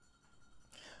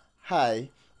Hi,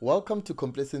 welcome to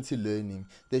Complacency Learning,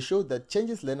 the show that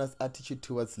changes learners' attitude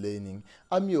towards learning.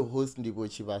 I'm your host, Ndibo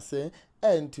Chivase,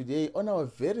 and today on our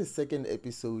very second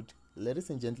episode, ladies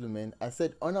and gentlemen, I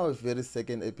said on our very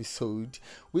second episode,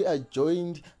 we are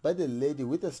joined by the lady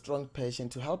with a strong passion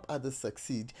to help others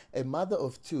succeed, a mother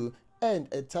of two, and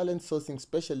a talent sourcing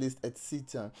specialist at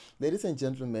CETA. Ladies and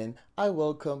gentlemen, I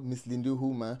welcome Miss Lindu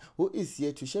Huma, who is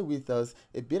here to share with us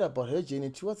a bit about her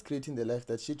journey towards creating the life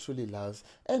that she truly loves,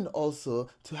 and also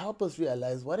to help us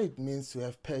realize what it means to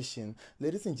have passion.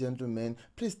 Ladies and gentlemen,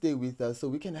 please stay with us so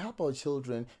we can help our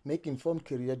children make informed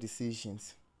career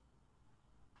decisions.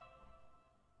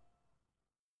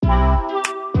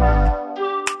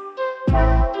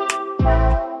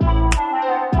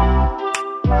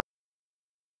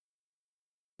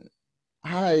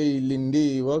 Hi,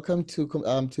 Lindy. Welcome to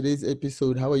today's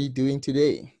episode. How are you doing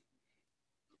today?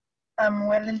 I'm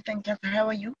well, and thank you. How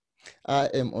are you? I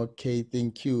am okay,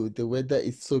 thank you. The weather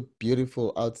is so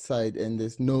beautiful outside, and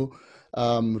there's no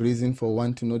reason for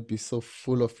one to not be so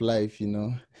full of life.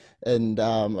 And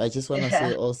I just want to say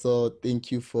Yeah, also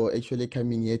thank you for actually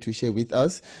coming here to share with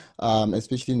us,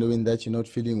 especially knowing that you're not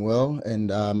feeling well.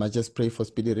 And I just pray for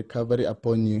speedy recovery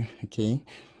upon you, okay?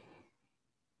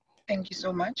 thank you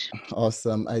so much.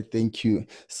 Awesome. I thank you.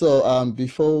 So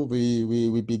before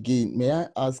we begin, may I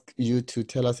ask you to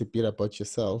tell us a bit about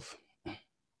yourself?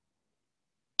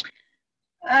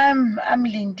 I'm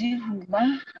Lindy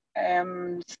Huma.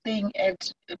 I'm staying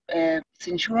at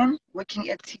Centurion, working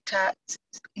at CETA,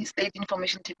 State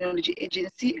Information Technology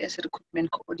Agency, as a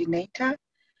recruitment coordinator,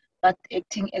 but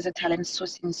acting as a talent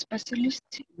sourcing specialist,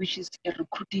 which is a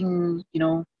recruiting,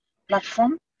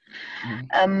 platform.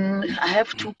 Mm. I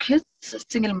have two kids, a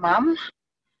single mom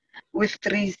with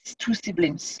two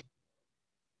siblings.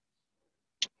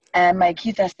 And my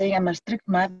kids are saying I'm a strict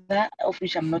mother, of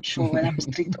which I'm not sure whether I'm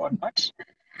strict or not.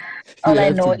 You All I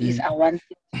have to know is be. I want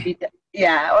things to be,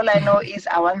 yeah, all I know is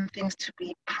I want things to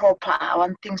be proper. I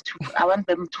want them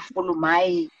to follow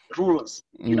my rules.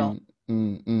 Mm,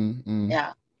 mm, mm, mm.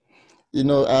 Yeah.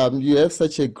 You have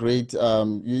such a great,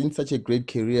 you're in such a great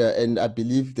career, and I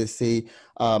believe they say,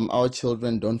 our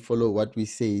children don't follow what we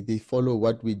say; they follow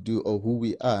what we do or who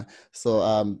we are. So,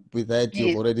 with that, you've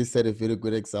Yes. already set a very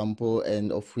good example,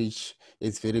 and of which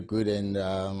is very good. And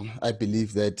I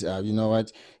believe that, you know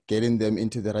what, getting them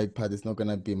into the right path is not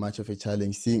gonna be much of a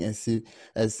challenge. Seeing as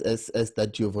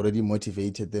that you've already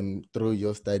motivated them through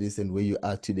your studies and where you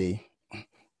are today.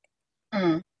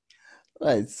 Mm.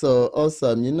 Right, so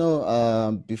awesome.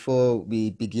 Before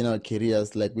we begin our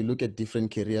careers, like we look at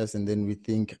different careers and then we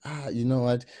think, you know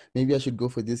what, maybe I should go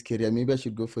for this career, maybe I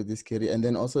should go for this career. And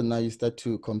then also now you start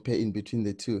to compare in between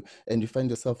the two and you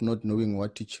find yourself not knowing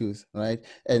what to choose, right?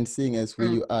 And seeing as where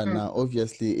Mm. you are Mm. now,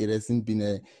 obviously it hasn't been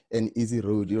an easy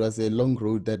road. It was a long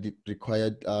road that it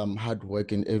required hard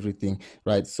work and everything,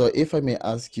 right? So if I may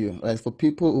ask you, right, for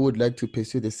people who would like to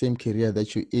pursue the same career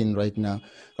that you're in right now,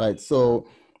 right? So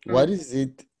what Mm. is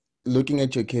it, looking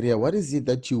at your career, what is it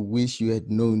that you wish you had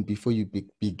known before you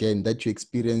began, that you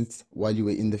experienced while you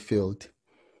were in the field?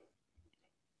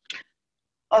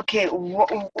 Okay.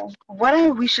 What I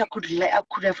wish I could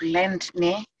have learned,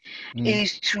 Mm,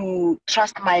 is to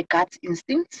trust my gut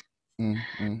instincts mm,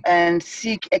 mm, and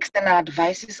seek external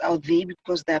advices out there,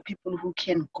 because there are people who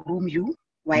can groom you mm,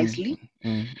 wisely.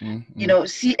 mm, mm, mm,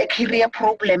 See a career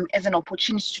problem as an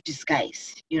opportunity to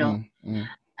disguise, mm, mm,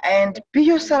 and be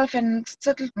yourself and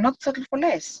not settle for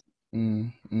less.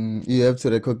 You have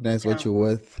to recognize what Yeah. you're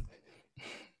worth.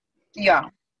 Yeah.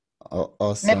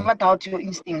 Awesome. Never doubt your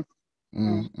instincts.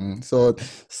 Mm.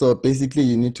 So basically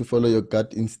you need to follow your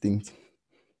gut instinct,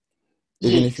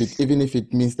 Yes. even if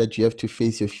it means that you have to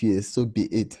face your fears, so be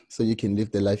it, so you can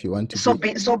live the life you want to So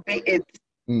be. be it.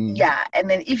 Mm, Yeah. And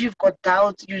then if you've got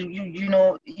doubts,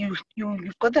 you've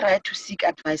got the right to seek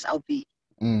advice out there.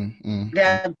 mm, mm,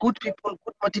 There are good people,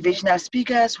 good motivational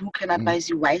speakers who can mm, advise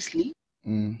you wisely,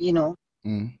 mm, you know,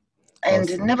 mm. and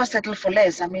Awesome. never settle for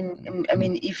less. I mean,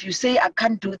 if you say I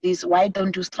can't do this, why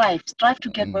don't you strive? Strive to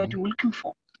get what Mm, you're looking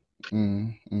for.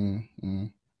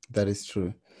 That is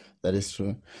true. That is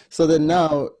true. So then Yeah.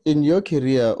 now in your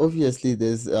career, obviously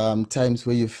there's times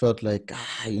where you felt like,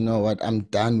 you know what, I'm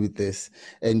done with this.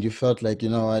 And you felt like, you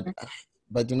know what,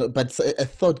 but a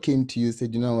thought came to you,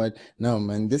 said, you know what, no,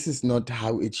 man, this is not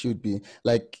how it should be.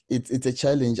 Like it's a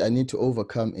challenge. I need to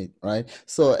overcome it, right?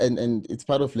 So and it's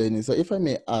part of learning. So if I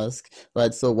may ask,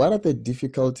 right, so what are the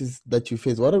difficulties that you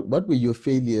face? What were your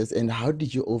failures and how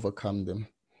did you overcome them?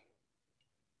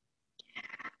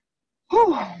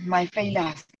 Whew, my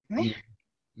failures. Mm,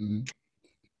 mm,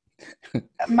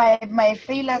 My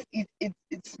failures is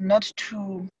it's not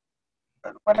to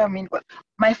what I mean,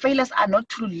 my failures are not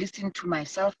to listen to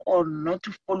myself or not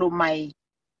to follow my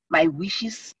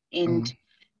wishes. And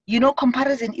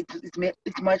comparison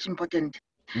it's much important.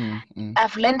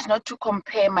 I've learned not to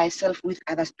compare myself with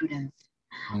other students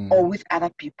or with other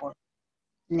people.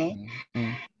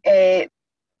 The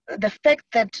fact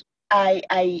that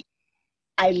I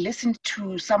listened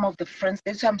to some of the friends.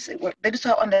 That's why I'm saying. Well, that is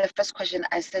why on the first question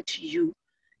I said to you,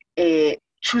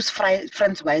 choose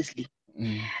friends wisely.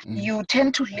 You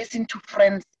tend to listen to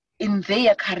friends in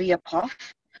their career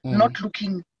path, not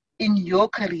looking in your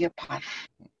career path.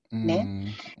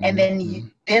 And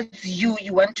then there's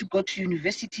you want to go to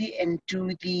university and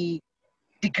do the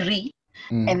degree,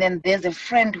 and then there's a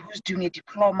friend who's doing a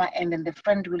diploma, and then the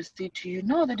friend will say to you,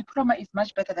 no, the diploma is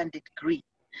much better than the degree.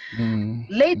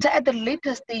 Later, at the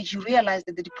later stage, you realize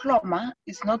that the diploma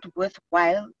is not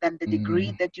worthwhile than the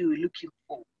degree that you were looking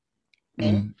for.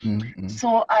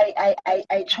 So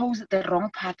I chose the wrong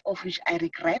path, of which I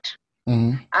regret.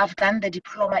 I've done the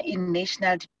diploma in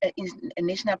national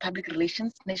public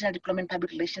relations, national diploma in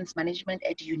public relations management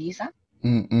at UNISA,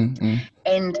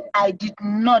 and I did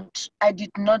not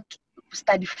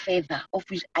study further, of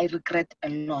which I regret a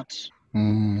lot.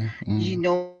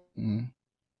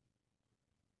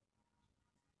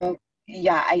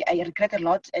 Yeah, I regret a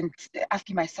lot, and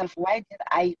asking myself, why did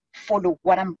I follow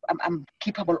what I'm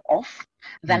capable of,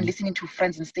 than listening to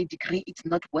friends and say degree, it's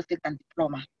not worth it than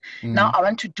diploma. Now I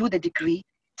want to do the degree.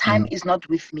 Time is not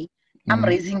with me. I'm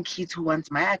raising kids who want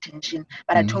my attention,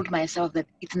 but I told myself that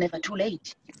it's never too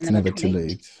late. It's never too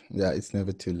late. Yeah, it's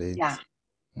never too late. Yeah.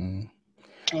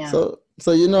 Yeah. So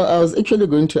I was actually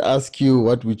going to ask you,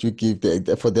 what would you give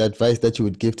for the advice that you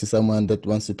would give to someone that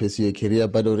wants to pursue a career,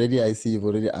 but already I see you've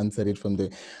already answered it from the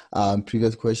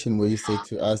previous question, where you said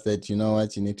to us that, you know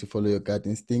what, you need to follow your gut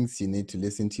instincts, you need to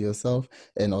listen to yourself,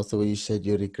 and also where you shared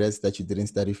your regrets that you didn't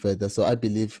study further. So I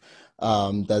believe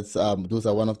that's those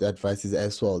are one of the advices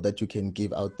as well that you can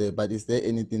give out there. But is there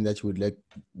anything that you would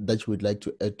like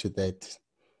to add to that?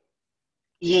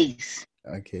 Yes.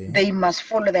 Okay. They must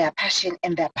follow their passion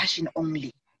and their passion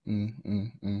only. Yeah.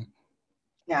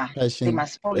 Passion, they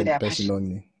must follow their passion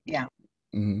only. Yeah.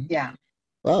 Yeah.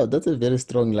 Wow, that's a very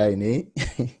strong line, eh?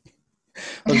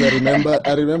 Because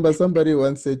I remember somebody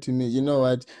once said to me, you know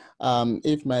what,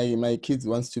 if my kids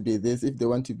wants to be this, if they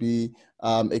want to be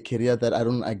a career that I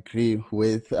don't agree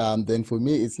with, then for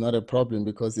me it's not a problem,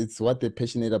 because it's what they're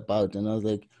passionate about. And I was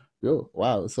like, yo,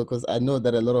 wow. So because I know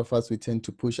that a lot of us, we tend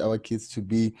to push our kids to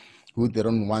be who they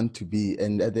don't want to be,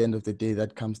 and at the end of the day,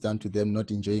 that comes down to them not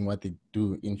enjoying what they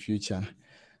do in future.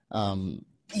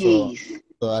 So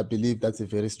I believe that's a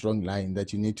very strong line,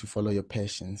 that you need to follow your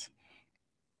passions.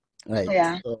 Right.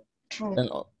 Yeah. So, true. and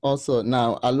also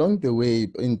now, along the way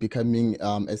in becoming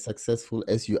as successful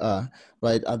as you are,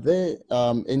 right, are there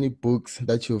any books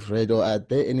that you've read, or are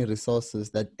there any resources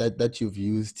that you've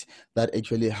used that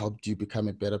actually helped you become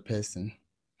a better person?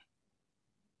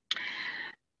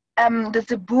 There's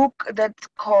a book that's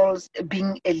called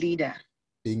Being a Leader.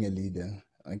 Being a Leader.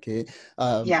 Okay.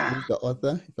 Yeah. Who's the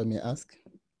author, if I may ask?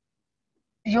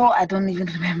 I don't even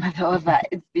remember the author.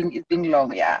 It's been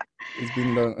long. Yeah. It's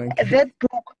been long. Okay. That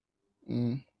book.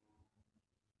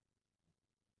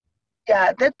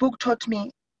 Yeah, that book taught me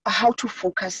how to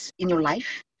focus in your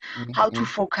life, how to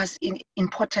focus in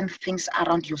important things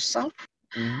around yourself,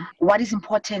 what is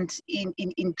important in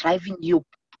driving your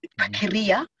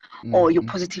career or your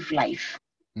positive life,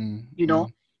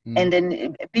 And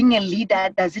then being a leader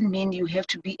doesn't mean you have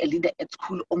to be a leader at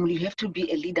school only. You have to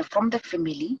be a leader from the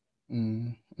family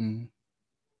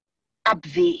up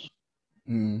there.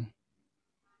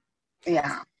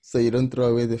 Yeah. So you don't throw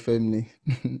away the family.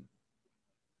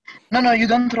 No, you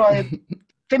don't throw away.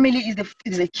 Family is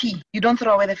the key. You don't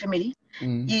throw away the family.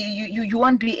 You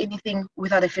won't be anything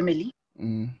without a family.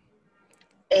 And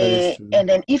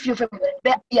then if your family,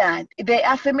 there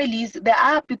are families. There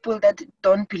are people that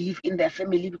don't believe in their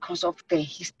family because of the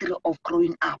history of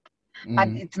growing up. But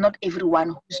it's not everyone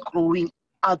who's growing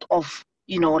out of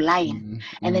line.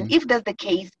 And then if that's the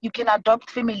case, you can adopt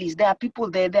families. There are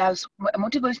people there. There are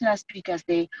motivational speakers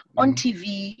there on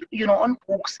TV, on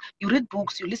books. You read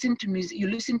books, you listen to music, you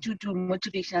listen to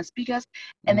motivational speakers,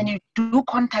 and then you do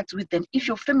contact with them. If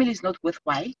your family is not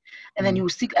worthwhile, and then you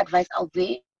seek advice out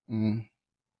there.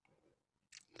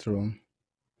 True.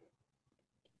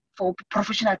 For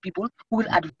professional people who will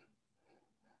advise.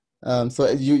 So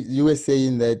you were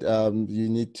saying that you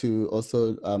need to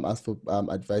also ask for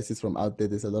advices from out there.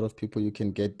 There's a lot of people you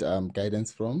can get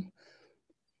guidance from.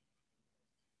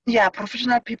 Yeah,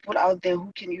 professional people out there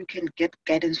who you can get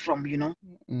guidance from,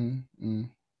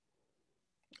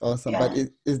 Awesome. But Yeah.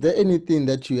 is there anything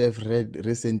that you have read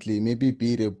recently? Maybe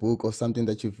be it a book or something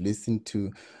that you've listened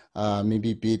to,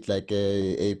 maybe be it like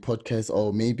a podcast,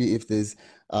 or maybe if there's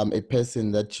a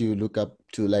person that you look up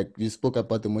to, like you spoke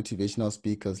about the motivational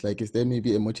speakers. Like, is there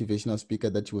maybe a motivational speaker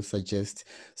that you would suggest,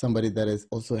 somebody that has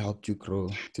also helped you grow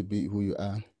to be who you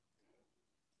are?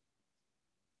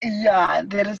 Yeah,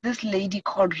 there is this lady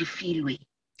called Refilwe.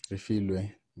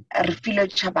 Refilwe. Okay. Refilwe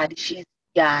Chabadi.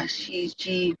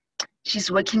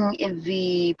 She's working in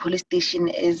the police station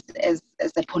as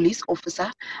a police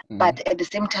officer, but at the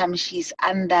same time she's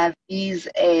under these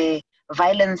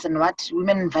violence and what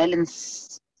women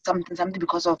violence something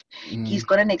because of he's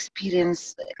got an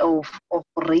experience of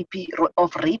rape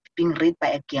being raped by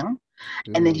a gang,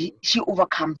 and then she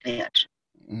overcome that.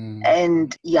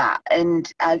 And yeah,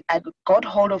 and I got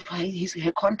hold of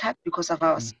her contact because of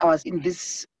I was in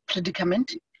this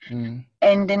predicament.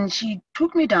 And then she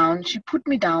took me down, she put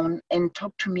me down and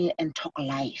talked to me and talk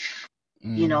life,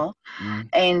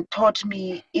 and taught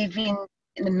me even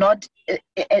not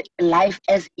life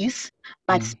as is,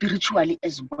 but spiritually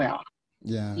as well.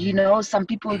 Yeah. Some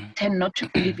people tend not to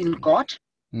believe in God,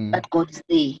 but God is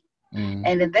there.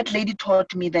 And then that lady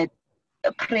taught me that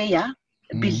prayer,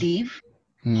 belief,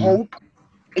 hope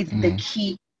is the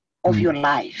key of your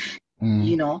life,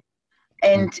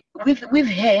 And with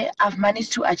her, I've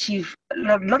managed to achieve a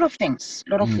lot of things,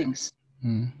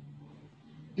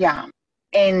 Yeah.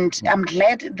 And I'm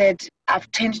glad that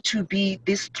I've tended to be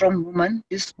this strong woman,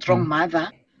 this strong mother,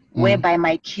 whereby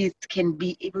my kids can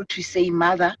be able to say,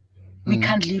 Mother, we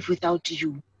can't live without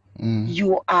you.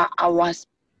 You are our,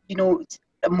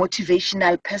 a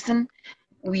motivational person.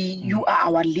 You are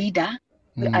our leader.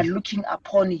 We are looking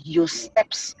upon your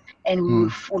steps and we will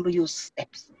follow your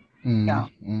steps. Yeah.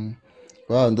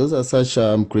 Wow, those are such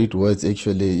great words,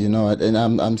 actually. And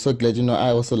I'm so glad. I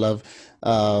also love,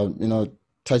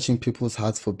 touching people's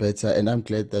hearts for better, and I'm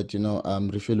glad that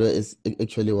Refilo is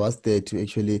actually was there to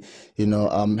actually,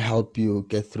 help you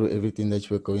get through everything that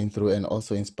you were going through, and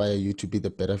also inspire you to be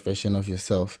the better version of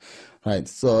yourself, right?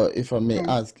 So, if I may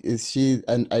ask, is she?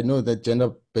 And I know that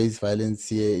gender-based violence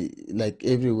here, like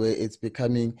everywhere, it's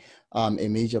becoming a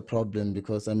major problem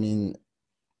because I mean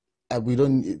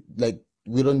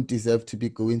we don't deserve to be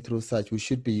going through such. We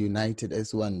should be united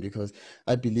as one, because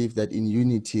I believe that in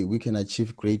unity we can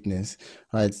achieve greatness,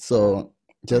 right? So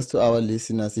just to our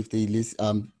listeners, if they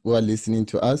who are listening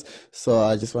to us, so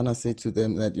I just want to say to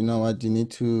them that, you know what, you need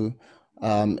to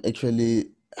actually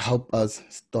help us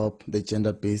stop the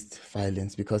gender-based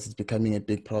violence, because it's becoming a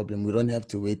big problem. We don't have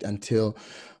to wait until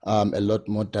a lot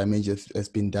more damage has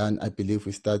been done. I believe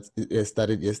we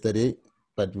started yesterday,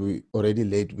 but we already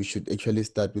late. We should actually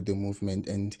start with the movement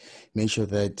and make sure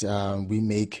that we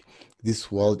make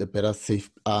this world a better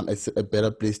a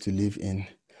better place to live in,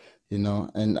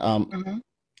 And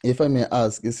if I may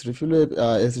ask, has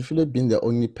Refilo been the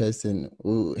only person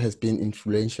who has been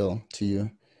influential to you?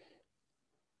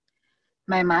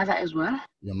 My mother as well.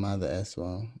 Your mother as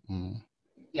well.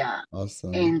 Yeah.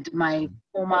 Awesome. And my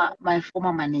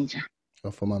former manager.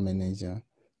 Your former manager.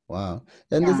 Wow.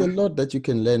 And there's a lot that you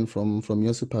can learn from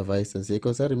your supervisors here,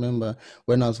 because I remember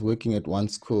when I was working at one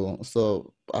school,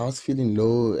 so I was feeling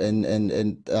low, and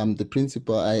the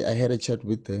principal, I had a chat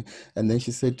with her, and then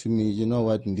she said to me, you know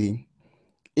what, Ndi,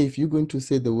 if you're going to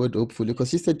say the word hopefully, because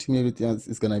she said to me everything else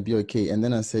is gonna be okay, and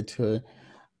then I said to her,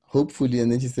 hopefully,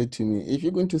 and then she said to me, if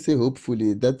you're going to say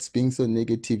hopefully, that's being so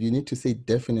negative. You need to say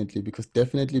definitely, because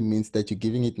definitely means that you're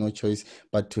giving it no choice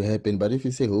but to happen. But if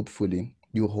you say hopefully,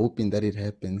 you're hoping that it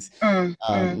happens.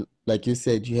 Like you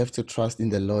said, you have to trust in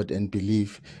the Lord and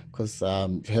believe, because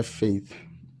you have faith,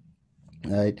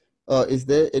 right? Is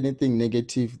there anything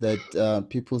negative that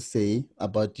people say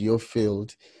about your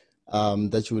field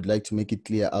that you would like to make it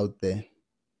clear out there,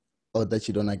 or that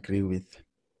you don't agree with?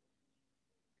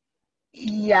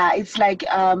 Yeah, it's like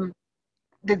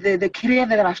the career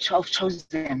that I've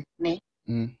chosen.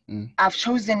 I've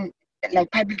chosen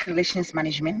like public relations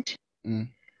management,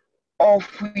 of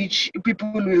which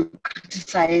people will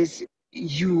criticize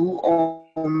you or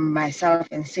myself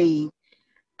and say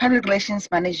public relations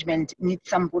management needs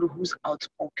somebody who's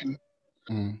outspoken.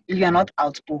 You are not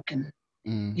outspoken.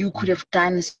 You could have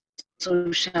done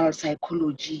social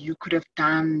psychology. You could have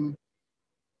done,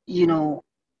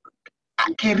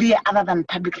 a career other than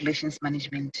public relations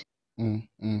management.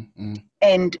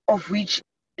 And of which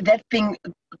that thing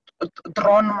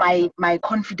drawn my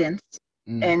confidence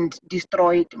and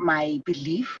destroyed my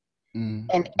belief.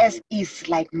 And as is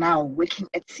like now working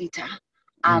at SETA,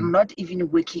 I'm not even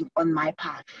working on my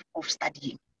path of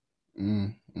studying.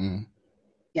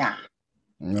 Yeah.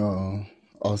 No.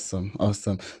 Awesome,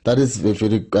 awesome. That is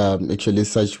very actually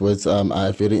such words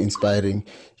are very inspiring.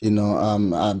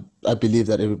 I believe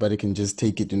that everybody can just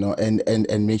take it,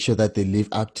 and make sure that they live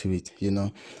up to it.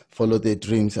 Follow their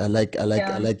dreams. I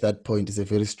Yeah. like that point. It's a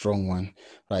very strong one,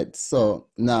 right? So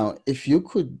now, if you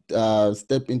could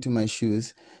step into my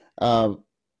shoes, uh,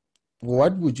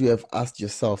 what would you have asked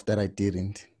yourself that I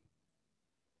didn't?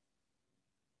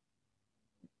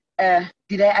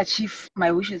 Did I achieve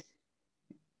my wishes?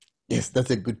 Yes,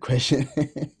 that's a good question.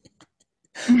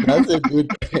 That's a good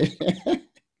question.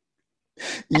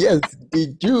 Yes,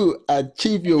 did you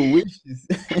achieve your wishes?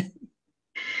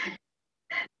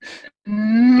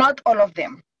 Not all of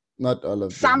them. Not all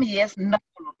of Some them. yes, not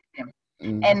all of them.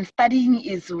 Mm, And studying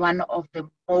is one of the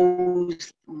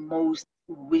most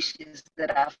wishes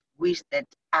that I've wished that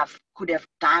I could have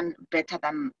done better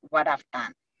than what I've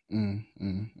done. mm,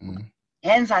 mm, mm.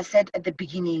 Hence, I said at the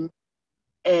beginning,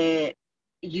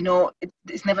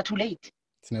 it's never too late.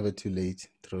 It's never too late.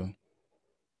 True,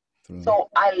 true. So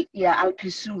I'll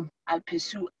pursue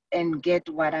and get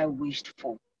what I wished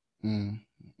for. Mm,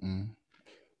 mm.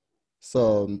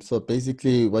 So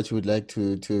basically, what you would like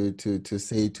to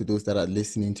say to those that are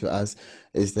listening to us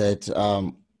is that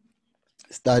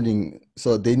studying,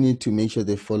 so they need to make sure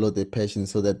they follow their passion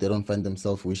so that they don't find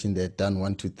themselves wishing they'd done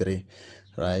one, two, three,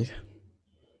 right?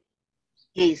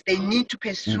 Yes, they need to Mm.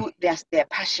 pursue their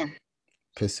passion.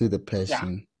 Pursue the Yeah,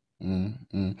 passion. Mm,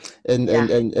 mm. And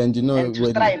yeah, and and you know and to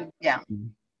when strive. Yeah, Mm,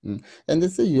 mm. And they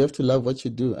say you have to love what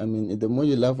you do. I mean, the more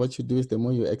you love what you do, is the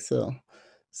more you excel.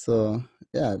 So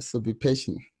yeah, so be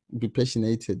patient, be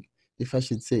passionated, if I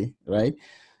should say, right?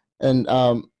 And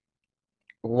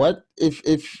what if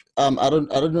I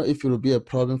don't know if it will be a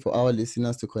problem for our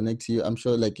listeners to connect to you. I'm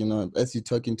sure, like, as you're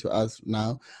talking to us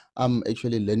now, I'm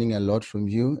actually learning a lot from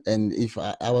you. And if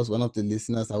I was one of the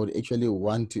listeners, I would actually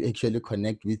want to actually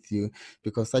connect with you,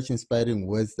 because such inspiring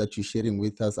words that you're sharing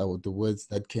with us are the words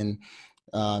that can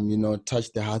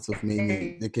touch the hearts of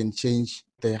many. They can change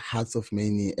the hearts of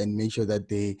many and make sure that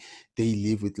they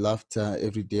live with laughter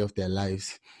every day of their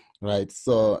lives. Right.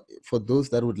 So for those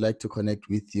that would like to connect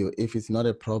with you, if it's not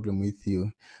a problem with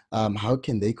you, how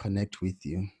can they connect with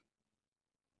you?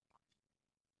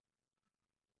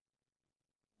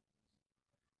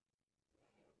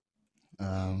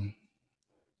 Um,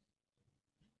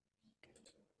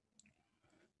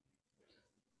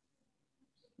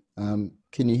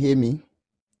 can you hear me,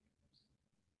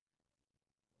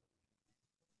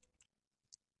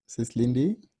 Sis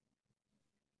Lindy?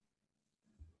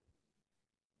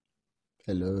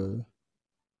 Hello.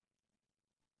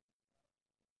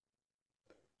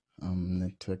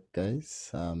 Network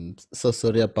guys. So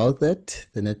sorry about that,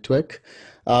 the network.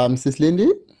 Sis Lindy,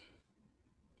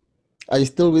 are you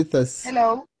still with us?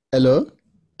 hello. Hello?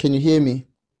 Can you hear me?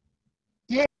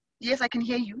 Yes, yes, I can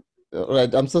hear you. All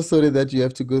right. I'm so sorry that you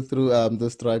have to go through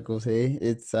those struggles. Hey,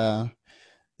 it's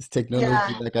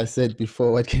technology, Yeah, like I said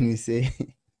before. What can we say?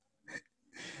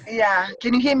 yeah.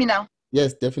 Can you hear me now?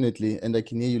 Yes, definitely, and I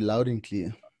can hear you loud and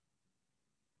clear.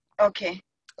 Okay.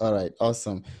 All right,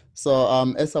 awesome. So,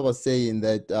 as I was saying,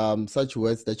 that such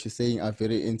words that you're saying are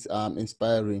very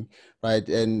inspiring, right?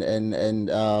 And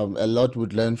a lot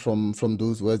would learn from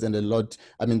those words, and a lot.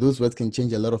 I mean, those words can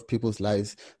change a lot of people's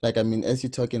lives. Like, I mean, as you're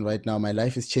talking right now, my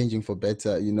life is changing for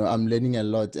better. I'm learning a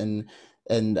lot, and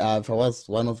if I was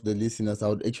one of the listeners, I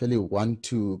would actually want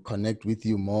to connect with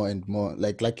you more and more.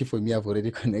 Like, lucky for me, I've already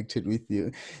connected with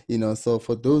you. So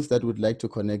for those that would like to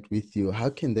connect with you, how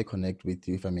can they connect with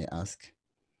you, if I may ask?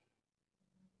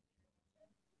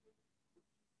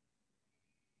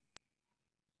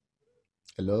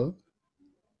 Hello?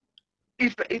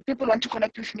 If people want to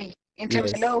connect with me in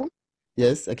terms, Yes. hello,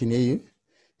 Yes, I can hear you.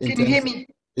 In can you hear terms, me?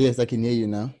 yes, I can hear you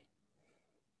now.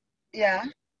 Yeah.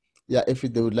 Yeah, if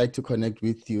they would like to connect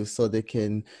with you so they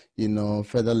can,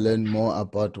 further learn more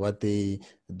about what they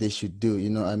should do.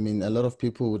 I mean, a lot of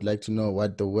people would like to know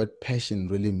what the word passion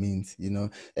really means,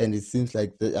 and it seems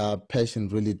like the passion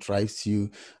really drives you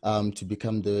to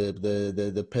become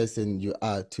the person you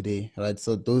are today, right?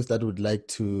 So those that would like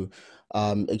to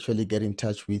actually get in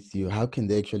touch with you, how can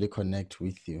they actually connect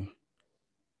with you?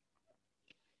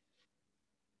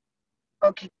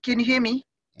 Okay. Can you hear me?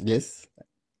 Yes,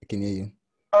 I can hear you.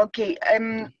 Okay.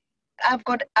 I've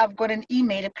got an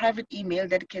email, a private email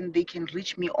that they can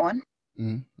reach me on.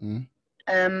 Mm, mm,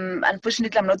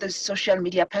 Unfortunately, I'm not a social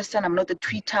media person. I'm not a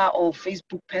Twitter or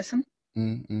Facebook person,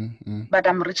 mm, mm, mm. but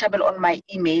I'm reachable on my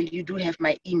email. You do have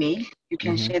my email. You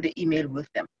can Mm-hmm. share the email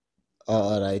with them.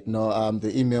 Oh, all right. No,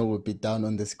 the email will be down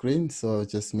on the screen, so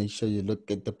just make sure you look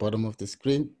at the bottom of the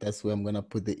screen. That's where I'm gonna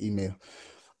put the email.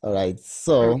 All right. Mm.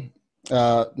 So,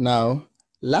 now,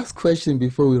 Last question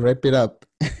before we wrap it up.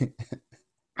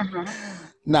 Mhm.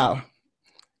 Now,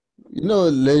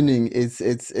 learning it's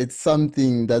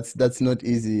something that's not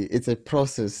easy. It's a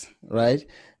process, right?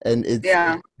 And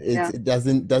Yeah, yeah. it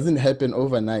doesn't happen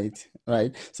overnight,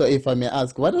 right? So if I may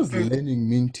ask, what does Mm. learning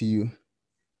mean to you?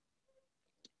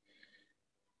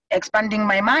 Expanding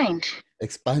my mind.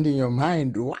 Expanding your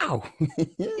mind. Wow.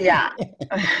 Yeah.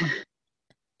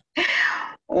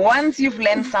 Once you've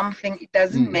learned something, it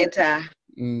doesn't Mm, matter.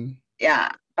 mm, Yeah,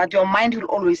 but your mind will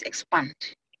always expand.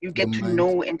 You your get to mind.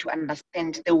 know and to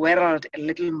understand the world a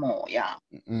little more. Yeah,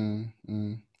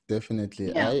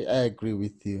 Definitely. yeah. I agree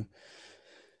with you.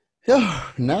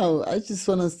 Yeah, now I just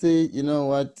want to say, you know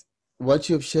what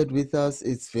you've shared with us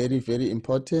is very, very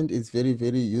important. It's very,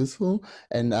 very useful,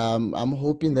 and I'm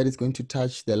hoping that it's going to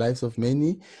touch the lives of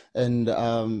many. And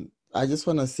I just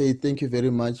want to say thank you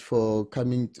very much for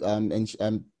coming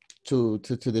to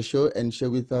the show and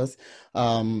share with us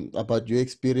about your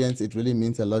experience. It really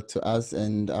means a lot to us,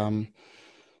 and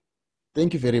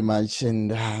thank you very much.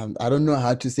 And I don't know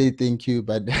how to say thank you,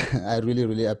 but I really,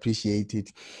 really appreciate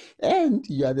it. And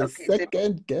you are the Okay, so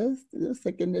second guest, the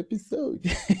second episode.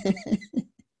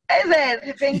 I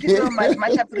said, thank you so much,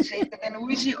 much appreciated, and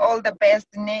wish you all the best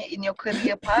in your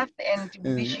career path, and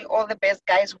wish you all the best,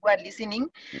 guys who are listening.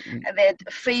 Mm, That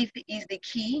faith is the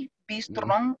key. Be mm,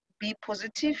 strong, be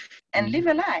positive, and mm, live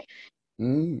a life.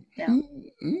 mm, Yeah,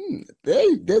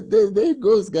 there it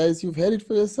goes, guys. You've heard it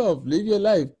for yourself. Live your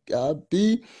life.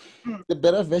 Be mm. the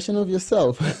better version of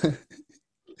yourself.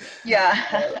 Yeah.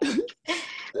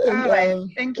 And All right.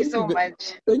 Thank you so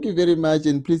much. thank you very much,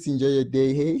 and please enjoy your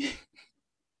day. Hey,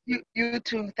 You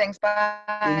too. Thanks. thank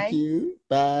Bye. you.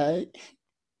 Bye.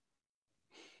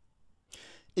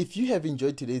 If you have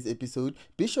enjoyed today's episode,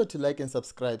 be sure to like and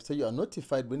subscribe so you are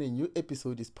notified when a new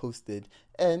episode is posted.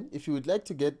 And if you would like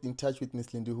to get in touch with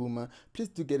Miss Lindy Huma, please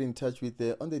do get in touch with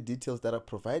her on the details that are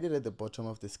provided at the bottom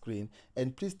of the screen.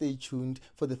 And please stay tuned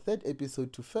for the third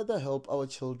episode to further help our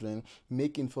children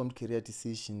make informed career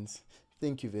decisions.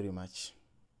 Thank you very much.